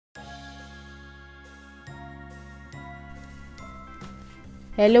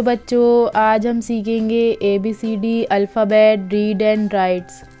Hello बच्चों, आज हम सीखेंगे ABCD alphabet read and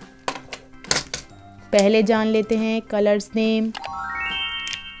rights. पहले जान लेते हैं colours name.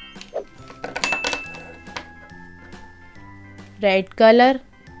 Red colour,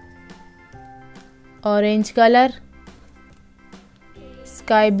 orange colour,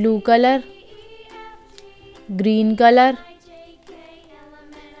 sky blue colour, green colour,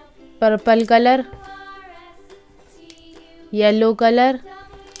 purple colour, yellow colour,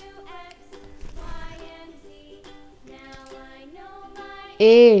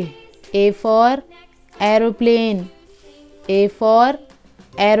 A for aeroplane, A for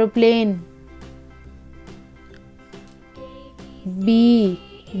aeroplane.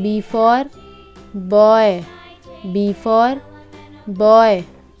 B for boy, B for boy.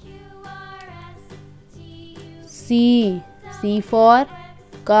 C for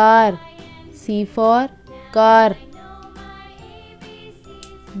car, C for car.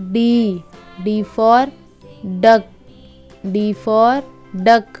 D for duck, D for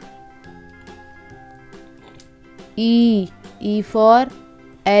duck. E for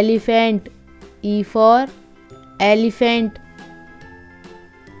elephant, E for elephant.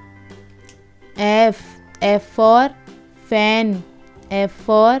 F for fan, F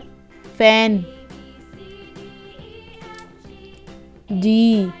for fan.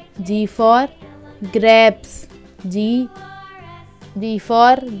 G for grapes, G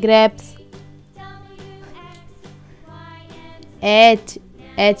for grapes.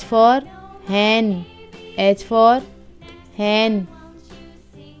 H for hen, H for hen.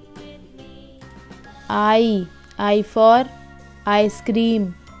 I for ice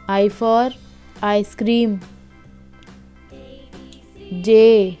cream, I for ice cream.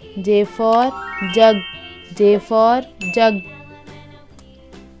 J for jug, J for jug.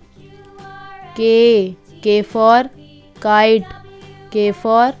 K for kite, K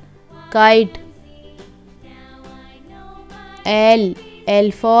for kite. L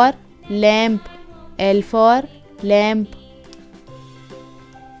for lamp, L for lamp.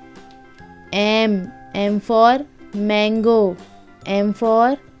 M for mango, M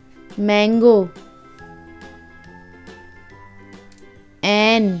for mango.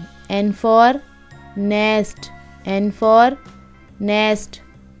 N for nest, N for nest.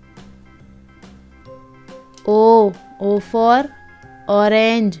 O for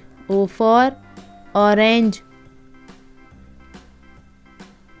orange, O for orange.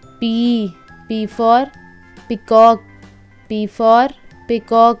 P for peacock, P for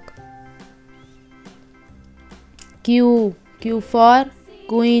peacock. Q for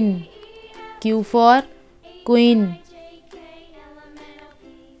queen, Q for queen.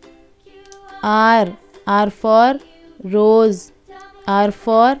 R for rose, R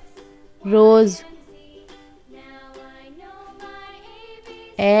for rose.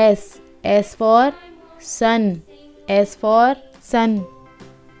 S for sun, S for sun.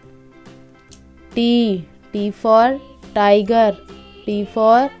 T for tiger, T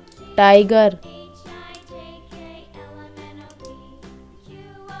for tiger.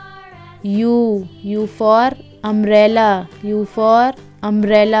 U for umbrella, U for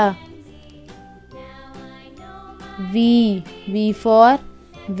umbrella. V for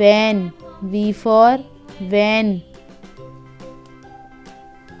van, V for van.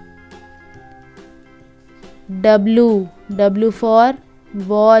 W for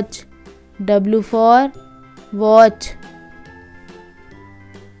watch, W for watch.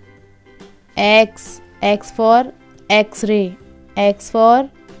 X for x-ray, X for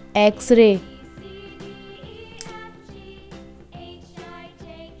x-ray.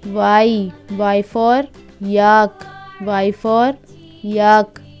 Y for yak, Y for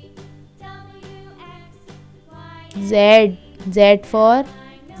yak. Z for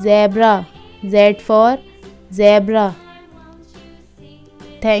zebra, Z for zebra.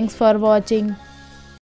 Thanks for watching.